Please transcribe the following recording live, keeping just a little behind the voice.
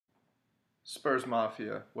Spurs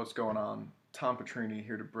Mafia, what's going on? Tom Petrini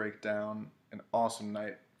here to break down an awesome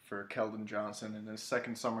night for Keldon Johnson in his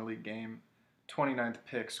second Summer League game. 29th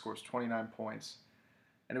pick, scores 29 points,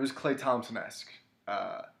 and it was Klay Thompson-esque.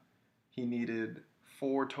 Uh, he needed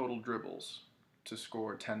 4 total dribbles to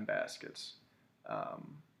score 10 baskets,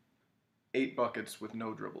 um, 8 buckets with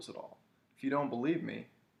no dribbles at all. If you don't believe me,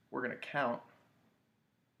 we're going to count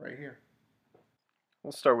right here.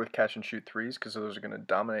 We'll start with catch and shoot threes because those are going to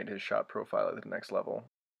dominate his shot profile at the next level.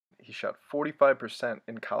 He shot 45%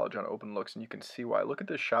 in college on open looks, and you can see why. Look at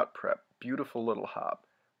this shot prep. Beautiful little hop,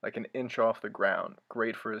 like an inch off the ground.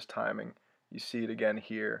 Great for his timing. You see it again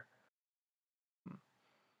here.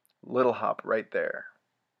 Little hop right there.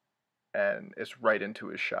 And it's right into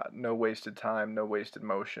his shot. No wasted time, no wasted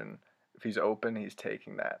motion. If he's open, he's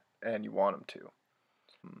taking that, and you want him to.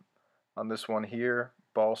 On this one here,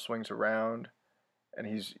 ball swings around, and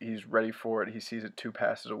he's ready for it. He sees it 2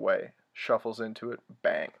 passes away, shuffles into it,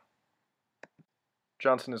 bang.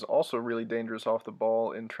 Johnson is also really dangerous off the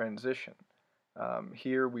ball in transition.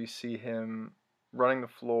 Here we see him running the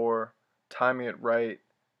floor, timing it right,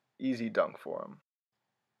 easy dunk for him.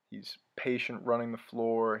 He's patient running the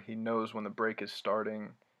floor. He knows when the break is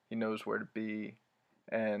starting. He knows where to be.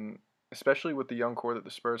 And especially with the young core that the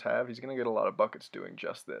Spurs have, he's going to get a lot of buckets doing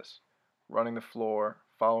just this. Running the floor,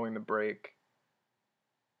 following the break,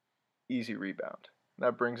 easy rebound.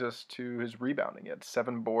 That brings us to his rebounding. He had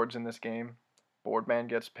 7 boards in this game. Board man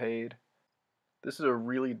gets paid. This is a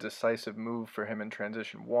really decisive move for him in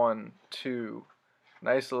transition. 1, 2,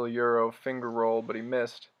 nice little Euro finger roll, but he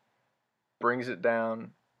missed. Brings it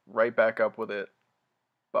down, right back up with it,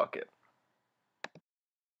 bucket.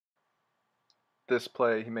 This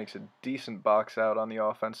play, he makes a decent box out on the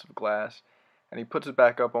offensive glass, and he puts it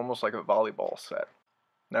back up almost like a volleyball set.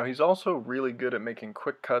 Now he's also really good at making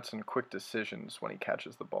quick cuts and quick decisions when he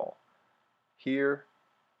catches the ball. Here,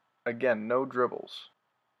 again, no dribbles.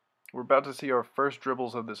 We're about to see our first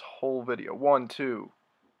dribbles of this whole video. 1, 2.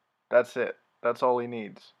 That's it. That's all he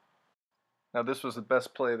needs. Now this was the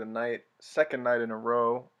best play of the night. Second night in a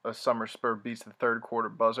row, a Summer Spur beats the third quarter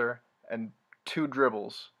buzzer, and 2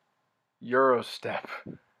 dribbles. Euro step.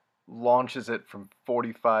 Launches it from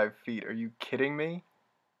 45 feet. Are you kidding me?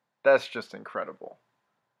 That's just incredible.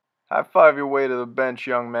 High five your way to the bench,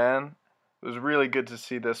 young man. It was really good to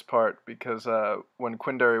see this part because when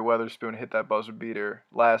Quindary Weatherspoon hit that buzzer beater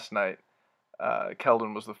last night,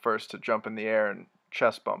 Keldon was the first to jump in the air and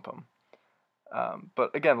chest bump him.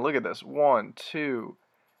 But again, look at this. 1, 2.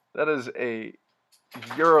 That is a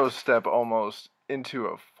Euro step almost into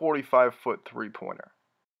a 45-foot three-pointer.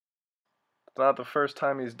 It's not the first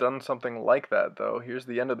time he's done something like that, though. Here's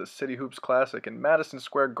the end of the City Hoops Classic in Madison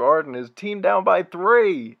Square Garden. His team down by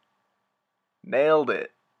 3. Nailed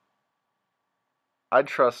it. I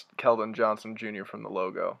trust Keldon Johnson Jr. from the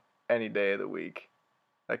logo any day of the week.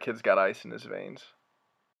 That kid's got ice in his veins.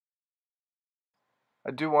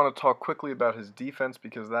 I do want to talk quickly about his defense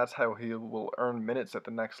because that's how he will earn minutes at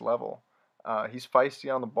the next level. He's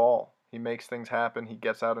feisty on the ball. He makes things happen. He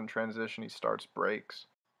gets out in transition. He starts breaks.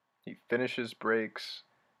 He finishes breaks.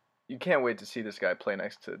 You can't wait to see this guy play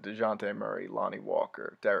next to DeJounte Murray, Lonnie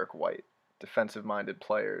Walker, Derek White, defensive-minded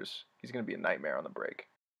players. He's going to be a nightmare on the break.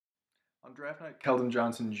 On draft night, Keldon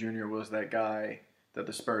Johnson Jr. was that guy that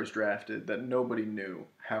the Spurs drafted that nobody knew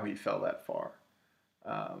how he fell that far.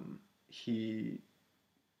 He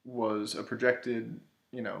was a projected,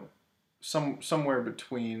 somewhere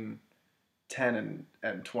between 10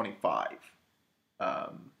 and 25.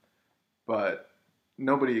 But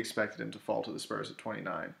nobody expected him to fall to the Spurs at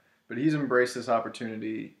 29. But he's embraced this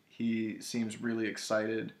opportunity. He seems really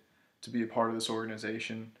excited to be a part of this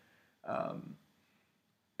organization.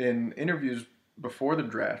 In interviews before the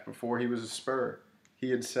draft, before he was a Spur, he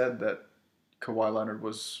had said that Kawhi Leonard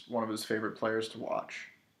was one of his favorite players to watch.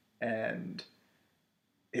 And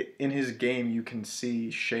in his game, you can see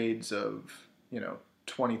shades of,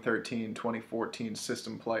 2013, 2014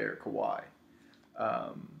 system player Kawhi.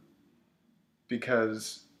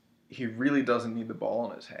 Because he really doesn't need the ball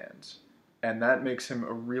in his hands. And that makes him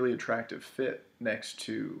a really attractive fit next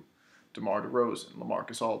to DeMar DeRozan,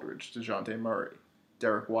 LaMarcus Aldridge, DeJounte Murray,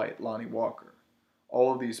 Derek White, Lonnie Walker.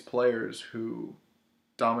 All of these players who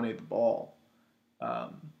dominate the ball,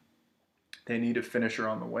 they need a finisher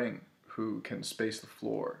on the wing who can space the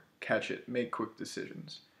floor, catch it, make quick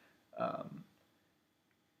decisions,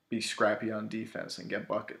 be scrappy on defense, and get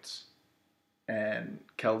buckets. And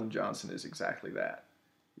Keldon Johnson is exactly that.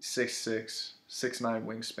 He's 6'6", 6'9"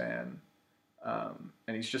 wingspan,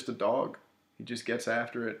 and he's just a dog. He just gets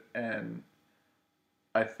after it, and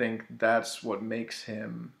I think that's what makes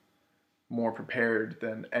him more prepared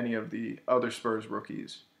than any of the other Spurs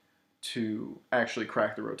rookies to actually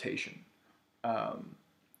crack the rotation,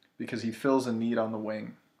 because he fills a need on the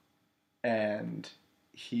wing, and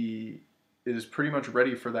he is pretty much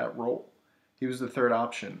ready for that role. He was the third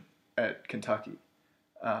option at Kentucky.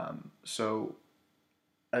 So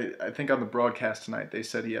I think on the broadcast tonight they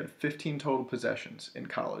said he had 15 total possessions in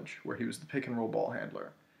college where he was the pick and roll ball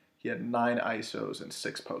handler. He had 9 ISOs and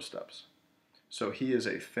 6 post-ups. So he is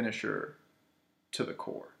a finisher to the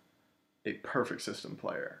core, a perfect system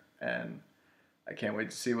player. And I can't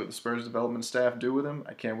wait to see what the Spurs development staff do with him.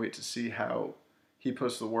 I can't wait to see how he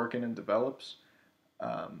puts the work in and develops.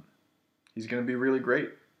 He's going to be really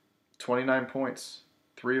great. 29 points,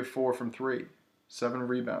 3 of 4 from 3, 7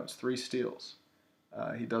 rebounds, 3 steals.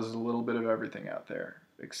 He does a little bit of everything out there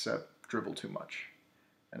except dribble too much.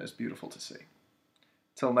 And it's beautiful to see.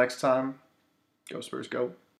 Till next time, go Spurs, go.